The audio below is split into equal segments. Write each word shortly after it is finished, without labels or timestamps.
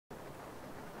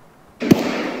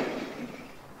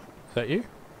Is that you?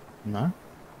 No?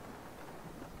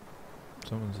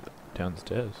 Someone's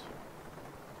downstairs.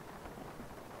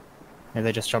 Yeah,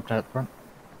 they just jumped out front.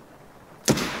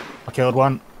 I killed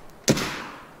one.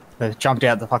 They jumped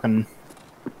out the fucking...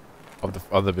 Of the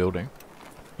other building?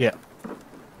 Yeah.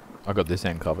 I got this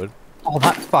end covered. Oh,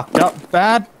 that's fucked up.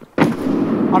 Bad.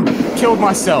 I'm killed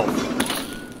myself.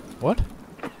 What?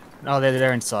 No,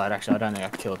 they're inside, actually. I don't think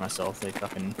I killed myself. They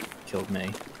fucking killed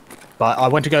me. But I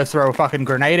went to go throw a fucking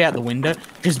grenade out the window.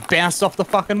 Just bounced off the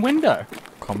fucking window.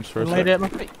 Comms for a Laid sec. out my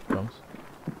feet. Comms.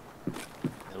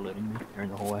 They're looting me. They're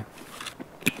in the hallway.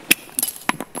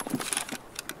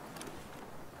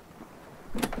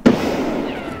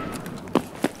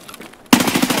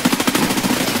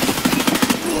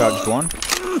 Charged one.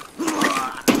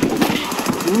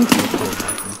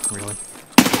 Really?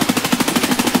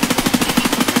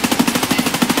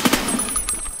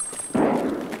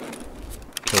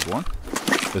 Killed one.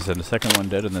 There's a second one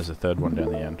dead and there's a third one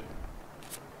down the end.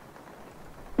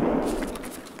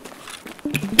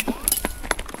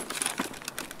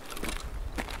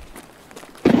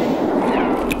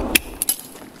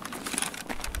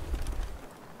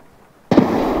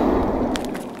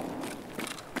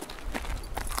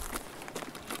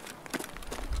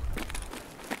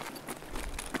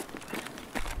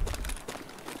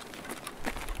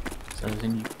 So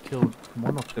then you killed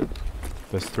one or two?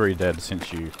 There's 3 dead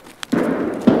since you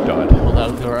died.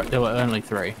 Well, there were only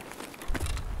 3.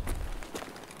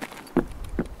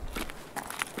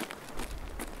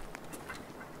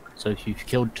 So if you've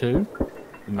killed 2,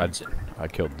 that's it. I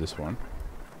killed this one.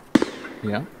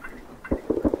 Yeah.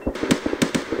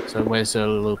 So where's the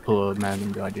little poor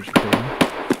man guy? Did you kill him?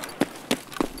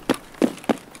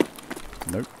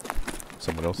 Nope.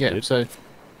 Someone else Yeah, did. so...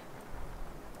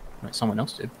 Wait, someone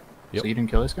else did? Yep. So you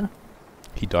didn't kill this guy?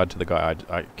 He died to the guy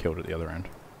I killed at the other end.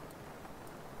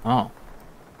 Oh.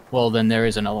 Well, then there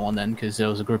is another one then, because there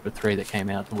was a group of 3 that came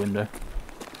out the window.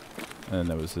 And then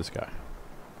there was this guy.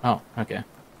 Oh, okay.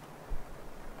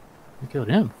 You killed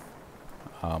him?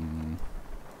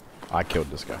 I killed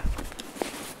this guy.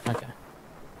 Okay.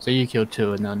 So you killed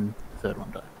 2 and then the third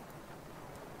one died?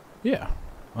 Yeah.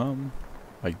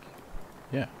 Like,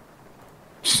 yeah.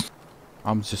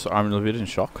 I'm a bit in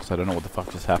shock because I don't know what the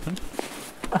fuck just happened.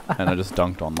 And I just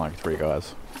dunked on like 3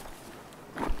 guys.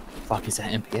 Fuck is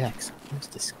that MPX? That's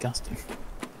disgusting.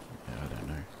 Yeah, I don't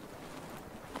know.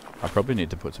 I probably need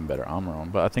to put some better armor on,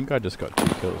 but I think I just got 2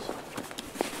 kills.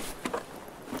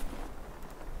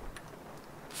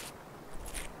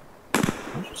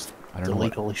 I'll just I don't know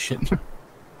delete what, all this shit.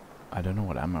 I don't know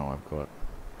what ammo I've got.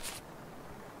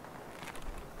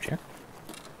 Check.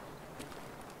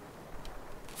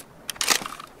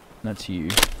 That's you.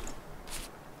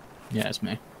 Yeah, it's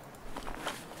me.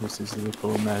 This is the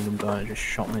little American guy that just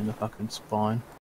shot me in the fucking spine.